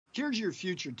Here's your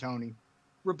future, Tony.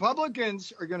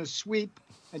 Republicans are going to sweep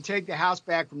and take the House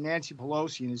back from Nancy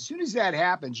Pelosi. And as soon as that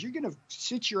happens, you're going to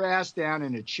sit your ass down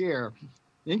in a chair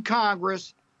in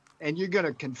Congress and you're going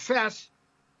to confess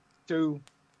to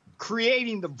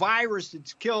creating the virus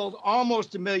that's killed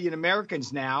almost 1 million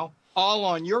Americans now, all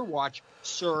on your watch,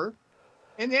 sir.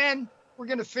 And then we're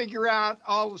going to figure out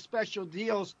all the special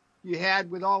deals you had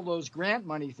with all those grant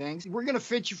money things. We're going to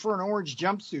fit you for an orange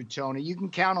jumpsuit, Tony. You can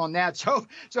count on that. So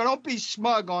don't be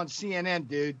smug on CNN,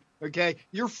 dude. Okay,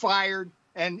 you're fired.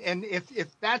 And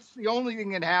if that's the only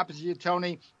thing that happens to you,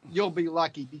 Tony, you'll be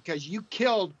lucky because you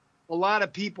killed a lot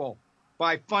of people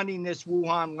by funding this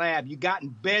Wuhan lab. You got in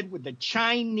bed with the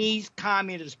Chinese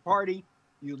Communist Party.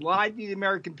 You lied to the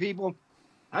American people.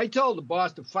 I told the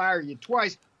boss to fire you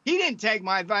twice. He didn't take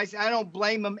my advice. I don't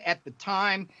blame him at the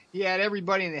time. He had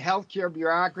everybody in the healthcare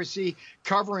bureaucracy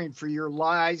covering for your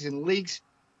lies and leaks.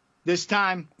 This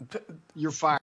time, you're fired.